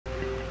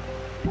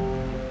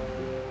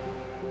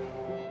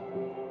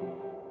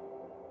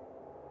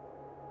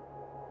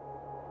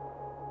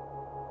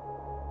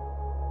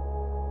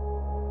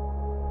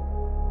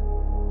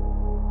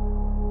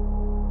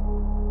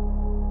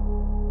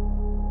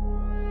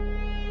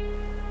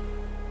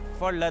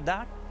For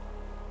Ladakh,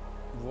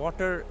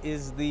 water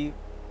is the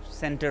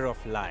center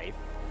of life,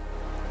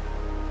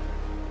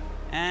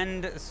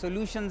 and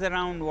solutions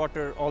around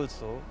water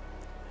also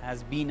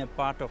has been a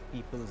part of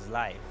people's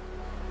life.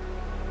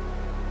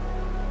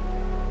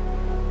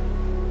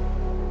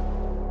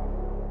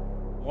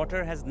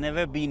 Water has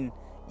never been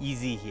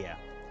easy here.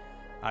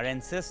 Our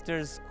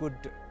ancestors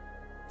could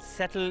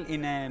settle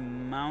in a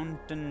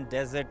mountain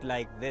desert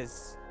like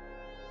this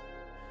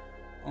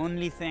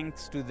only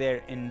thanks to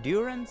their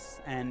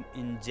endurance and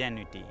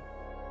ingenuity.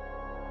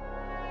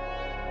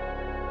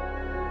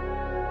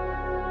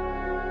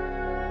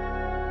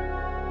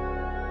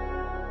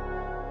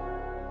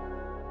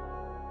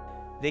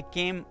 They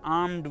came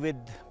armed with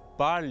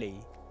barley,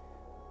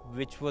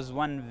 which was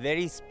one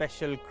very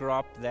special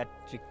crop that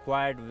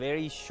required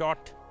very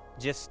short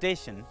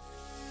gestation.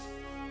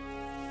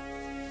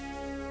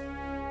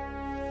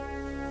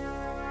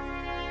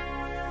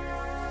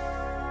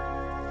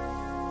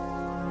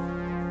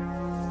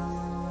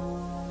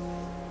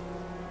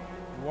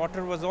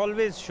 Water was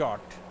always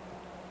short,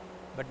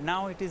 but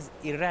now it is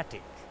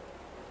erratic.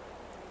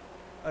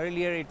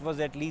 Earlier it was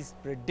at least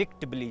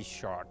predictably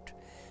short.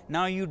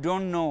 Now you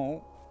don't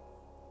know,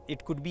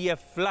 it could be a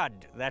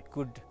flood that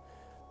could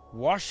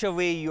wash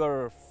away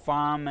your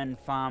farm and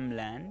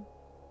farmland,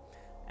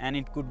 and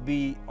it could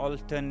be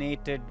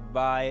alternated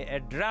by a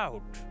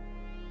drought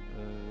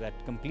that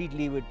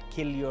completely would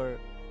kill your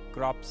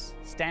crops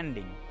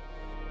standing.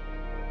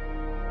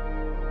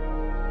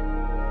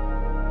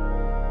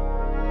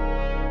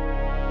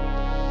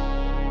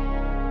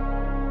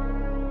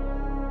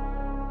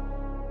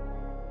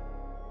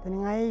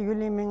 Ngai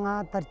yuli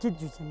menga tarchit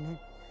juchne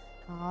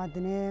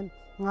dine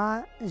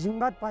nga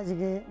jingbat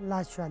pajige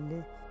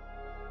lashwale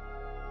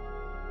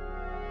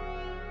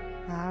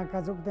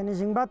kazuk dine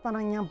jingbat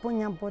panang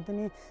nyampo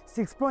dine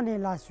 6 pone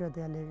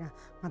lashwade alega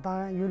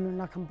mata yulu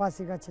na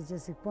khampasi ga cheche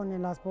 6 pone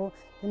lashpo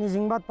dine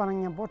jingbat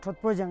panang nyampo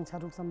thotpo jang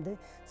charuk samde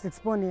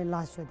 6 pone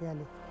lashwade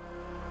ale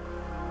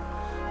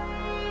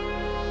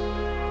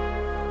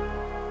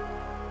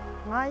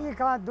ngai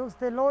ka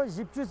dukste lo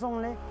jipchu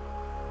songle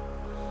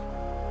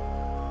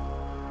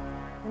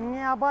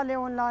Nge abale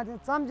on la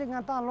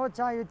samjinga ta lo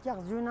cha yut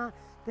kyak juna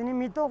teni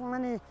mitok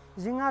mane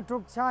jinga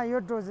tuk cha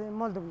yut doze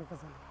molduk le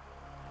kasal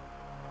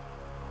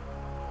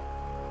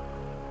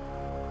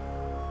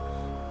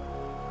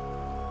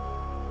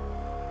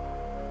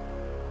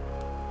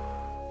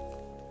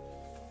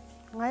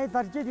ngai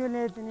tarchi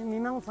yule teni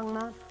mimang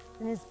sangna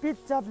teni speed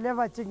chap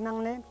leva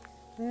chignang le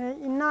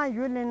teni inna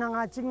yule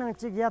nanga chignang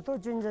chig ya to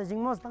chinja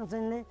jingmos tang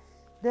chen le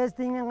des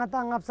ting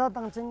ngata ngapsa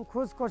tang chen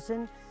khus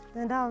korchen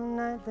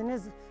tena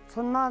tenis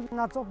sonma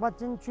nachok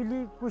bachin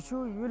chuli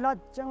kushu yula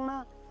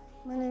changna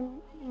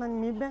man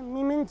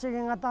mimin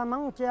chege ngata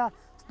mangcha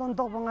ston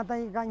tok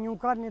ngata ga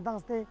nyukar ni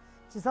dangste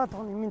chisa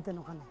thon min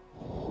teno khane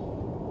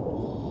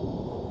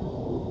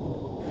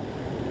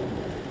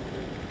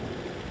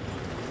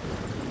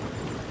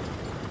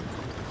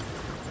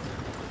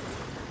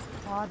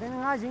den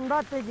nga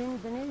jingba te gin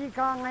teni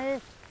ika ngai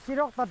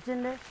sirok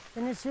tapchen le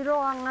teni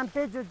sirok angam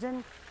pe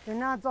chuchen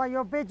tena cha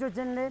yo pe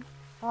chuchen le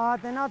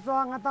tena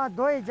cha ngata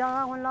doi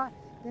jaga honla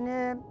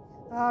tene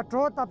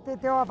tro tapte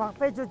tewa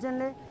bhakpe chuchen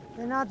le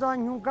tena cha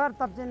nyukar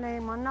tapchen le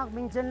manak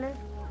bingchen le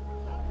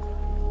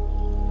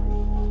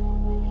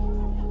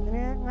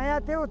tene ngaya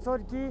teo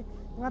chorki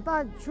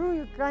ngata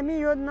chu kami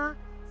yodna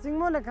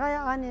singmo le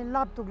khaya ani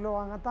lap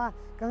tuklo ngata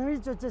kangri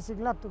choche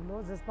siglap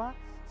tuklo jespa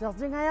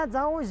jasi ngaya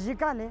jao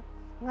jikale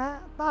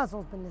nga ta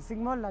so pene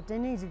singmo la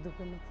training jik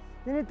dukne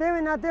tene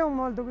tewe na teo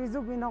mol duk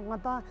izuk inok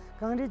ngata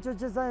kangri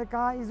choche sa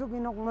ka izuk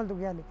inok mol duk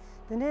yale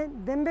tene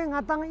dembe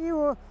ngatang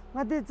iu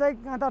ngati chai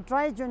ngata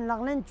try chun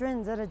laglen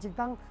chun zare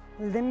chiktang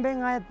dembe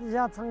nga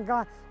ya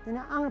changka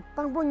tene ang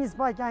tangpo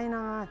nispa kya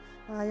ina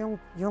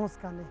yong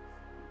skale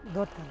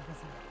dot kan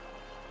kasa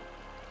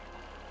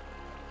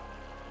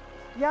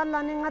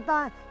yalla ne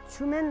ngata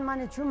chumen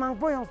mane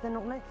chumangpo yong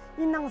stenokle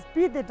inang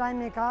speed de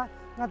time ka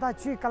ngata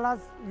chui class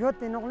yot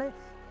tenokle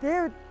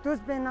te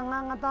tuspe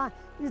nanga ngata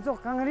izo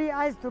kangri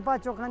ice Stupa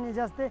chokhani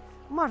jaste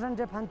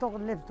marande phantok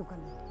left to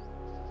kane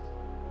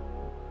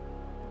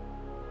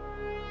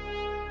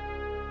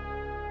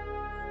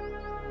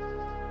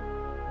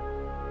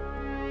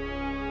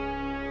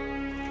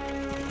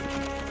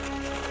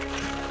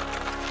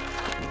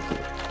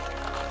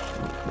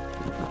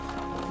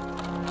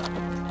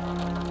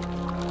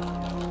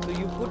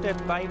Put a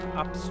pipe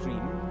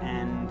upstream,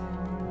 and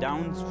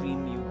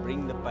downstream you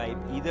bring the pipe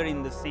either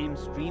in the same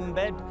stream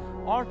bed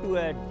or to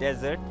a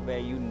desert where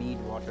you need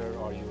water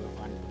or you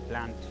want to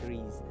plant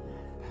trees.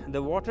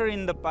 The water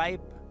in the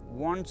pipe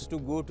wants to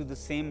go to the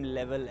same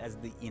level as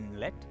the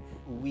inlet.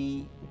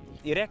 We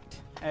erect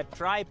a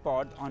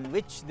tripod on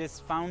which this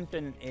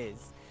fountain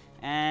is,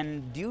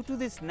 and due to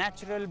this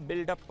natural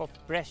buildup of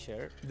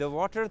pressure, the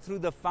water through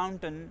the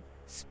fountain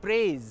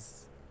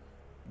sprays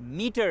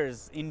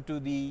meters into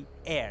the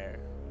air.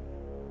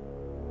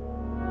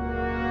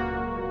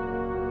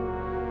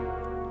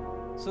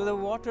 So the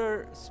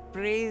water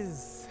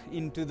sprays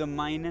into the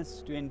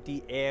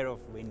 -20 air of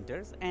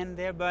winters and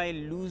thereby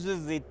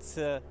loses its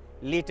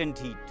latent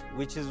heat,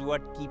 which is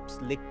what keeps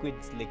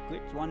liquids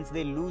liquid. Once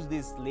they lose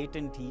this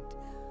latent heat,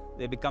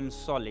 they become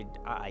solid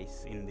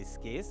ice in this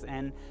case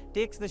and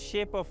takes the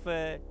shape of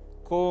a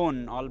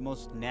cone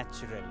almost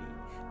naturally.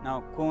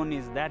 Now cone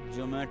is that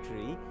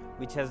geometry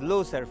which has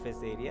low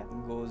surface area,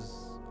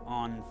 goes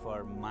on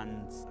for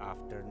months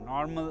after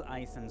normal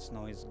ice and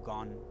snow is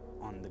gone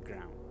on the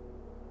ground.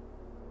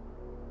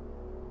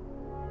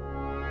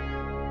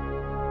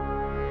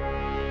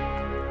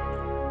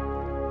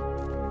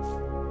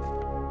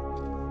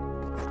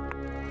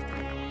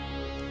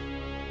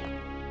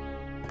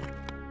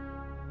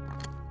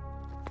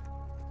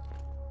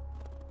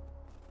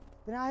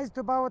 Ice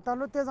Stupa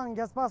talute sang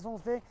gaspa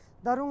songse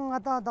darung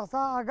ata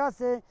dasa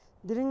August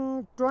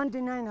during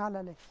 29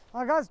 halale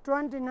August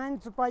 29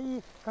 Stupa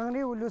I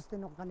kangri ulus te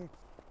nokale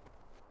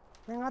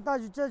ngata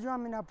juche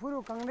juamina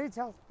puru kangri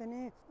chak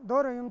teni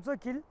doro yumso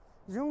kil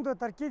jungdo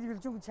tarkid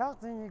gilchung chak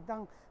sen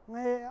dang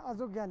ngai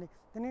azuk gale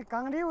teni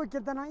kangri u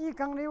kitana I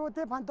kangri u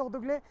te phantok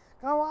dugle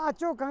kawa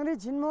acho kangri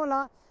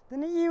chinmola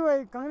teni I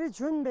we kangri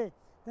chunbe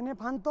teni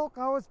phantok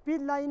kawa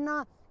speed line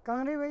na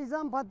kangri we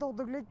exam phantok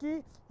dugle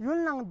ki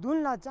yulnang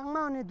dunla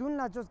changma ne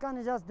dunla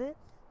choskane jasde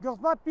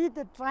gospa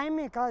pite try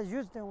me ka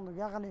juste on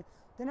gale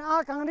teni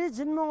a kangri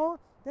chinmo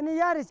teni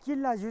yar skill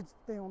la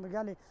juste on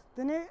gale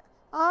teni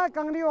a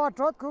kangri o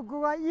trot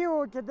kuguwa I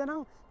o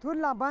ketenang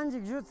thulla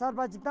banjik just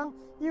sarba chitang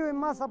I we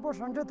ma support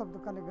shante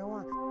tok kale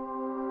gawa.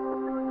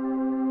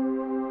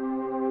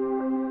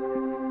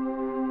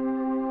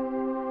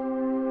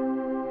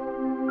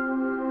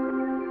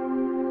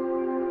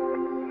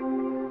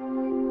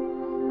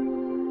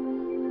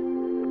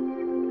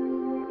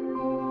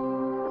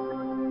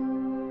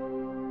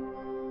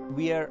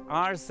 We are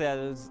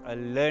ourselves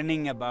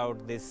learning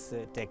about this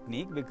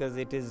technique because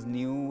it is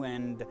new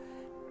and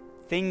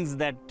things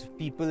that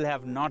people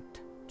have not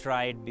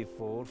tried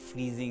before,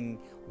 freezing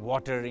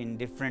water in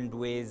different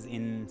ways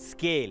in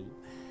scale.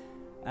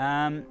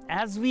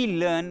 As we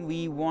learn,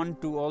 we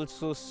want to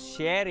also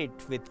share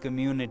it with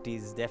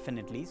communities,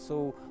 definitely.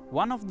 So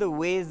one of the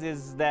ways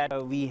is that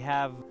we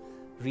have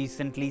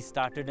recently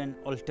started an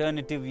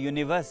alternative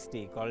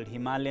university called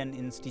Himalayan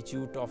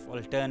Institute of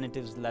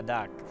Alternatives,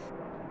 Ladakh.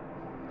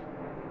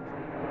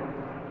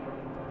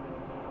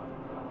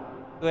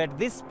 So at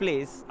this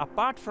place,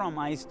 apart from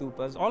ice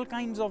stupas, all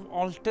kinds of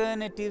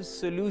alternative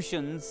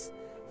solutions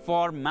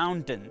for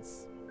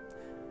mountains,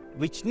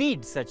 which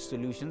need such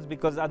solutions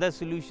because other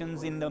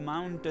solutions in the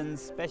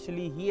mountains,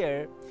 especially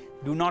here,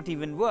 do not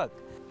even work.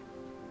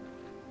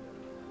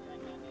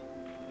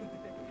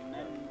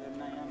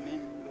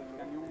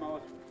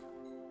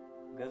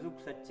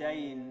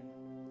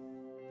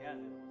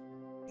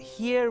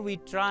 Here we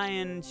try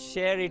and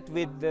share it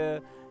with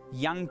the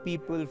young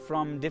people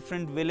from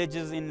different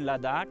villages in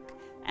Ladakh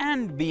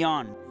and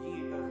beyond.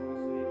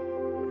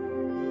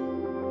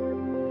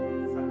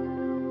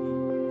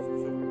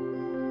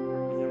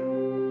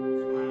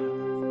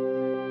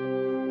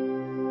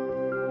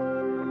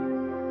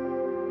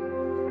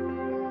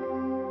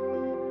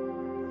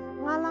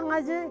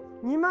 Ngalangaje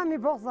nima mi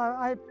poksa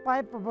ai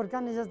pipe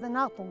borkan just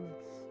na tong.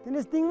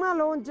 Tene stigma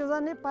lon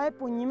chazane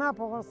pipe nima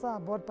poksa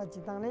bor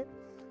pachitangle.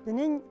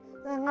 Tene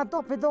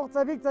ngato pedok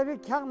sabik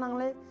khyak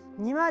nangle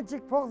nima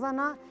chik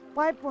poksana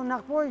pipe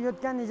nakpo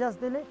yotkan just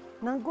dele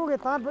nangko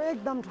ke tar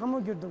ekdam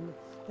thamu girdule.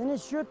 Tene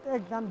shoot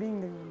ekdam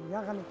bing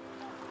yagale.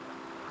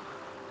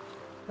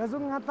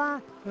 Kazung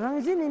ngata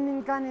rangji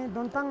nimin kane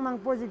dontang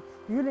mangpo jik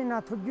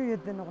yulina thugyu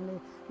yette nokle.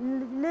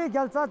 Le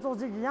galsa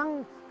chojik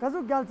yang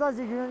kazuk galsa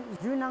jik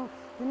junang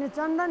tene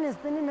chandan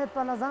espeni met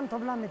palazan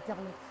thobla met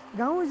yakle.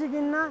 Gaun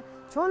jiginna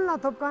chonla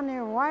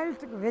thopkane wild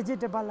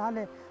vegetable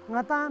hale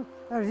ngata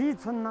ri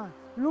chonna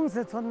lung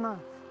se chonna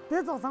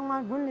te chok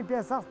sangma gunni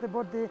pe sas te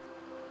borte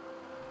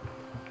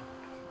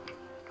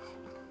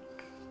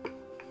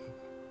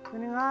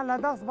tene nga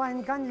Ladakh ba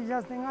in kanji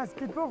jas nga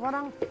skitpo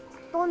farang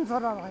ton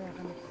chora ra ya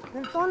kane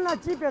tene ton la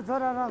chi pe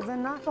chora ra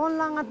zenna ton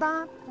la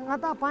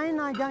ngata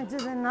paina gyang chi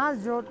zen na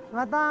jor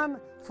ngata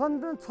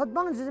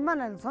chodbang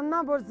jiman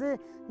sonna borse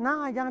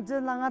na gyang chi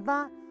la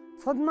ngata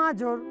chodma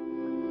jor.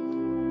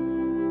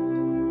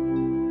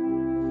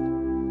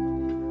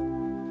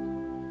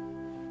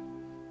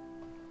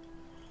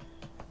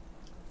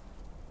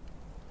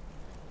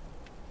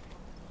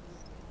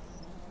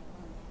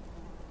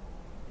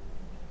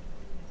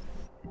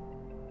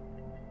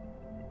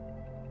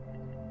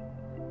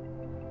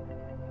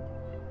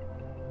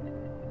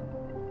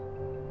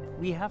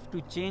 We have to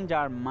change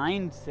our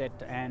mindset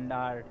and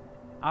our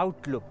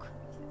outlook.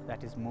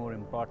 That is more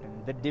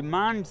important. The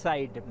demand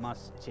side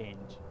must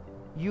change.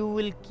 You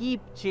will keep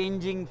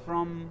changing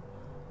from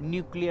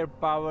nuclear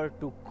power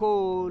to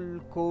coal,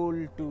 coal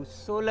to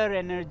solar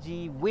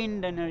energy,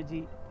 wind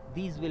energy.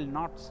 These will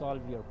not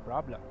solve your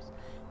problems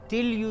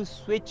till you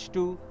switch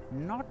to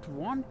not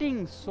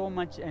wanting so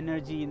much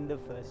energy in the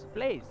first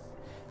place,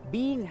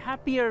 being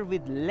happier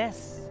with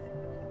less,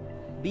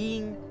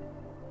 being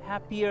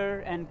happier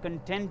and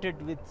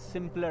contented with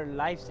simpler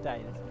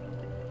lifestyles.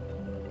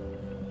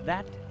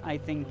 That, I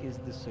think, is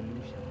the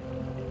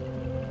solution.